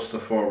now puts the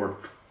forward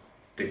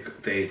the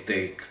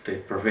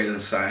prevailing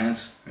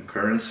science and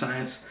current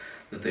science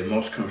that they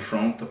must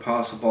confront the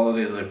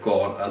possibility that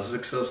God does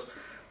exist,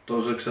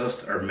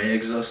 or may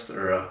exist,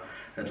 or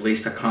at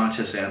least a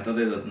conscious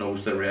entity that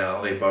knows the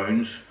reality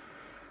bounds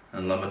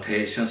and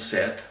limitations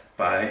set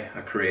by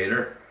a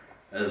creator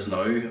is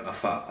now a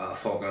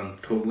fucking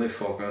totally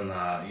fucking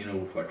you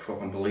know, like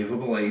fucking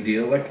believable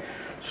idea. Like,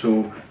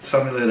 so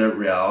simulated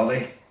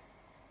reality,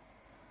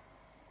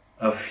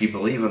 if you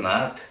believe in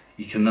that,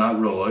 you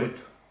cannot rule out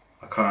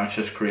a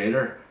conscious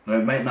creator. Now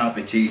it might not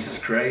be Jesus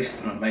Christ,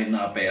 and it might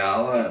not be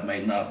Allah, it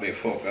might not be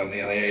fucking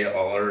any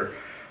other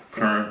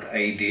current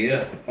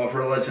idea of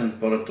religion,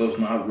 but it does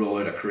not rule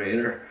out a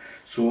creator.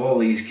 So all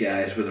these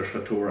guys with their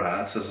fedora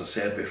hats, as I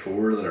said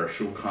before, that are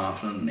so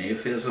confident in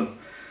atheism,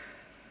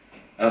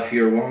 if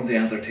you're wanting to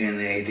entertain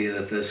the idea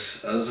that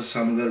this is a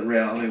simulated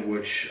reality,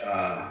 which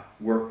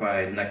work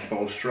by Nick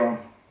Bostrom,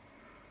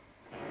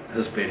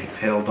 has been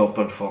held up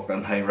in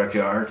fucking high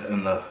regard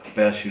in the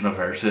best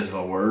universities of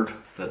the world,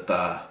 that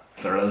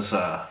there is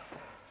a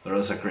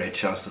great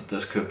chance that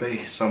this could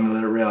be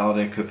simulated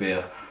reality, it could be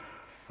a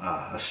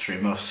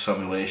stream of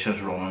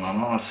simulations running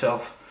on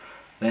itself.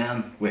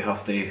 Then we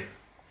have to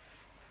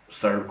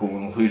start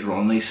going, who's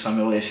running these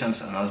simulations,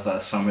 and as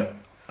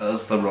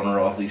the runner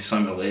of these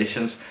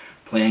simulations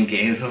playing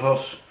games with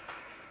us,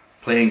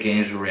 playing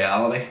games with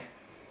reality,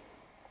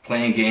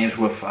 playing games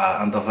with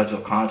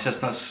individual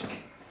consciousness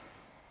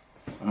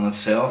in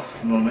itself,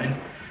 you know what I mean?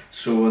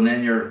 So, and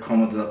then you're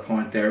coming to that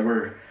point there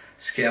where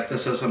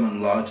skepticism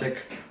and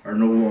logic are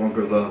no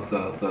longer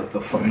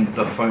the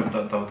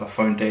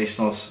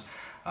foundational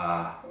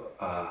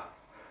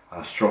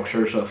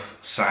structures of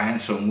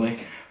science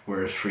only,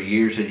 whereas for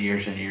years and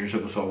years and years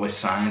it was always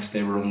science.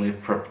 They were only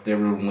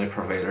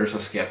purveyors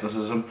of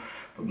skepticism.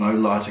 But now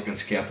logic and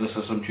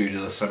skepticism, due to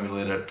the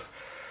simulated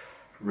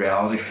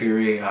reality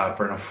theory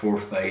bringing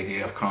forth the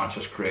idea of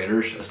conscious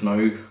creators, is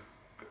now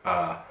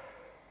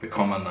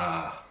becoming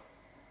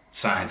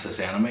science's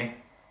enemy.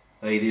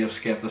 The idea of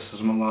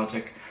skepticism and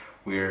logic,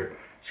 where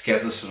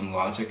skepticism and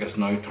logic is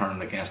now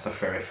turned against the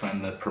very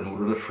thing that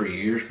promoted it for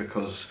years,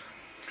 because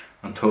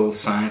until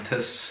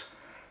scientists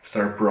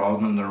start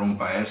broadening their own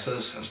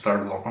biases and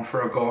start looking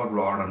for a God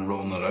rather than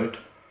ruling it out,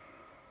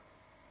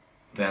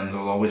 then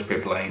there'll always be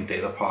blind to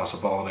the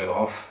possibility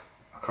of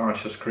a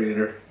conscious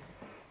creator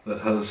that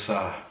has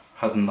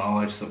hidden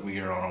knowledge that we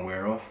are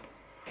unaware of.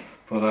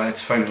 But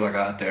it's things like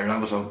that there.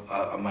 That was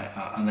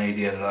an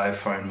idea that I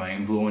found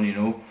mind blowing, you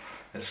know.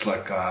 It's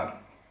like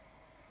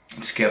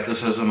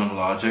skepticism and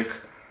logic.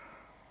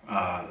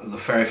 The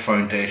very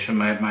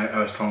foundation, I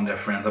was talking to a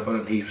friend about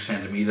it, and he was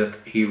saying to me that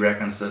he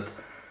reckons that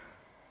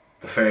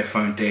the very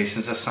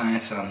foundations of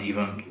science and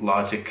even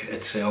logic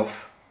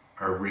itself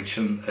are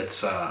reaching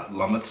its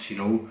limits, you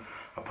know.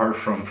 Apart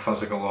from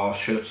physical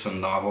offshoots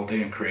and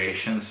novelty and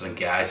creations and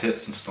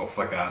gadgets and stuff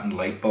like that and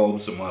light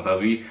bulbs and what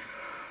have you,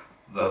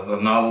 the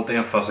novelty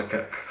and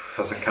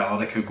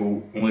physicality can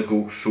only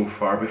go so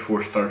far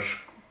before it starts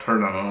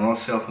turning on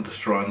itself and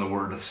destroying the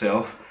word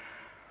itself.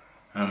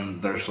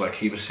 And there's, like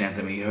he was saying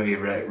to me, how he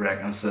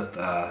reckons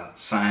that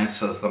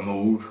science as the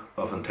mode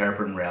of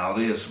interpreting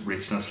reality is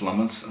reaching its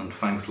limits, and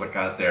things like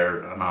that,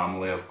 their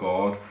anomaly of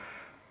God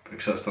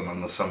existing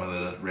in the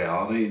simulated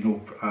reality, you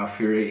know,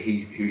 theory,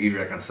 he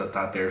reckons that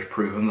there's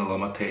proven the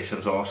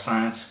limitations of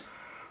science,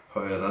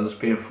 how it is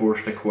being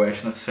forced to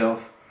question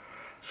itself.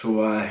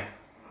 So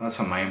that's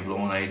a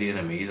mind-blowing idea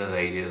to me, that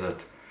idea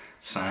that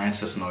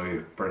science is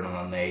now bringing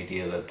in the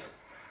idea that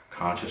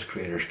conscious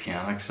creators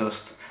can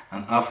exist.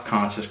 And if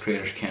conscious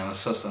creators can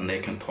exist and they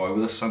can toy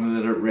with a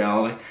simulated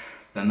reality,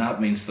 then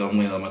that means the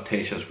only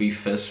limitations we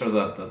face are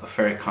the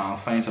very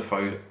confines of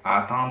how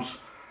atoms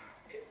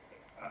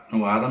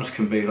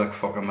can be like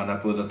fucking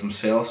manipulated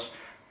themselves,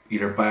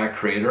 either by a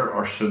creator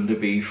or soon to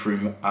be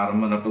through atom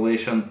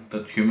manipulation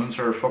that humans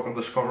are fucking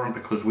discovering,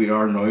 because we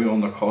are now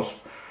on the cusp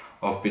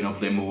of being able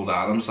to mold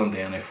atoms into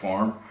any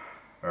form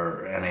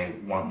or any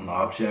wanting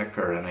object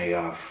or any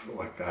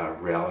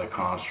reality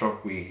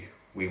construct we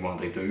want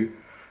to do.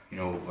 You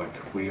know,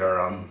 like we are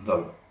on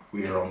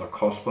the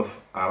cusp of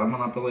atom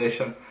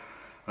manipulation.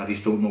 And if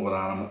you don't know what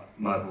atom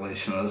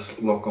manipulation is,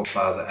 look up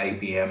the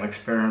IBM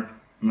experiment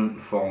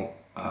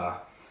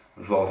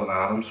involving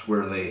atoms,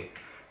 where they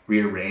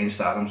rearranged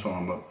atoms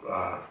on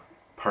a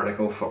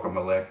particle fucking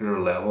molecular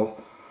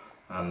level,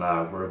 and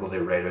were able to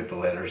write out the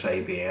letters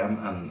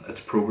IBM. And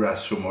it's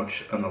progressed so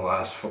much in the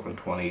last fucking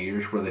 20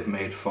 years, where they've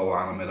made full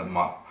animated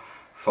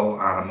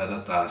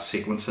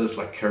sequences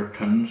like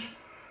cartoons,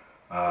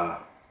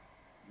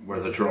 where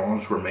the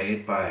drawings were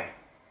made by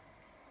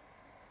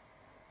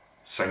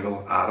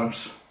single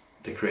atoms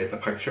to create the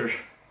pictures.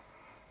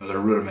 Now, they're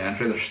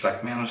rudimentary, they're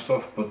stickmen and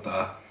stuff, but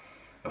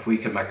if we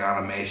can make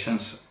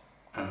animations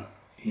and,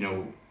 you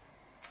know,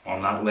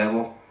 on that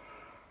level,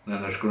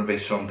 then there's going to be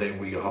someday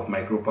where you'll have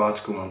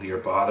microbots going into your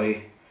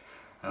body,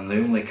 and the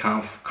only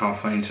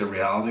confines of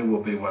reality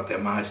will be what the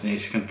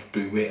imagination can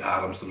do with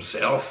atoms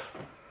themselves.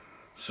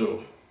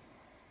 So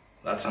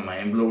that's a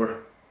mind blower.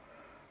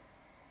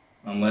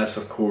 Unless,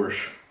 of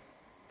course,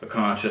 the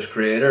conscious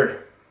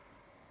creator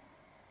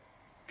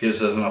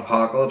gives us an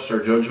apocalypse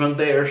or judgment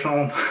day or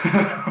something.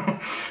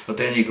 But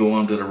then you go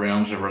into the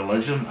realms of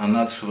religion, and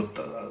that's what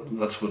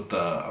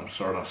I'm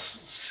sort of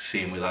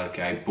seeing with that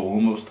guy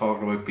Bohm I was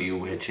talking about,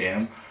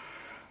 Bohm,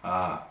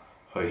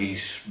 how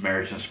he's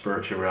merging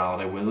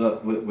spirituality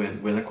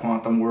with a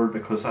quantum word,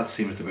 because that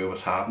seems to be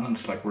what's happening.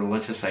 It's like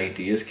religious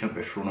ideas can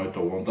be thrown out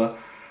the window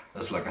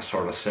as like a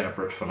sort of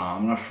separate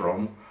phenomena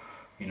from,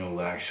 you know,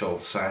 the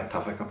actual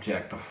scientific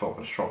objective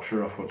fucking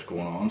structure of what's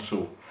going on.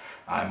 So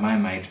my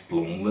mind's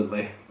blown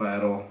lately by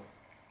it all.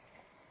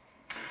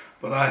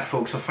 But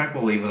folks, I think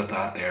we'll leave it at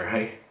that there,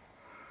 hey.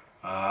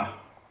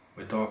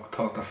 We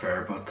talked a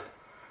fair bit.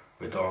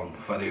 We done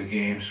video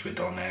games, we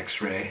done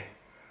X-ray,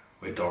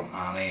 we done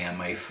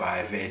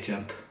MI5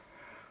 agent,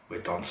 we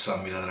done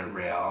simulated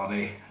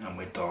reality, and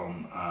we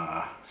done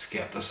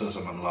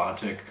skepticism and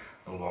logic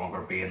no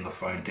longer being the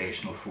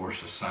foundational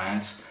force of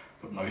science,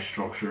 but now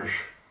structures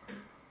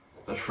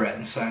that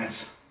threaten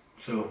science.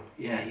 So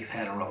yeah, you've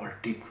had a rather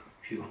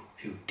few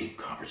deep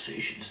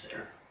conversations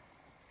there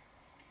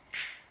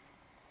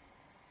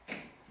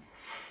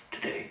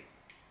today.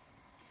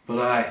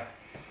 But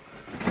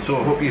so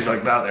I hope you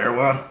like that there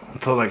one.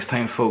 Until next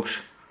time,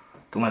 folks,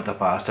 don't let the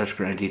bastards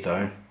grind you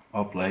down.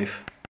 Up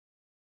life.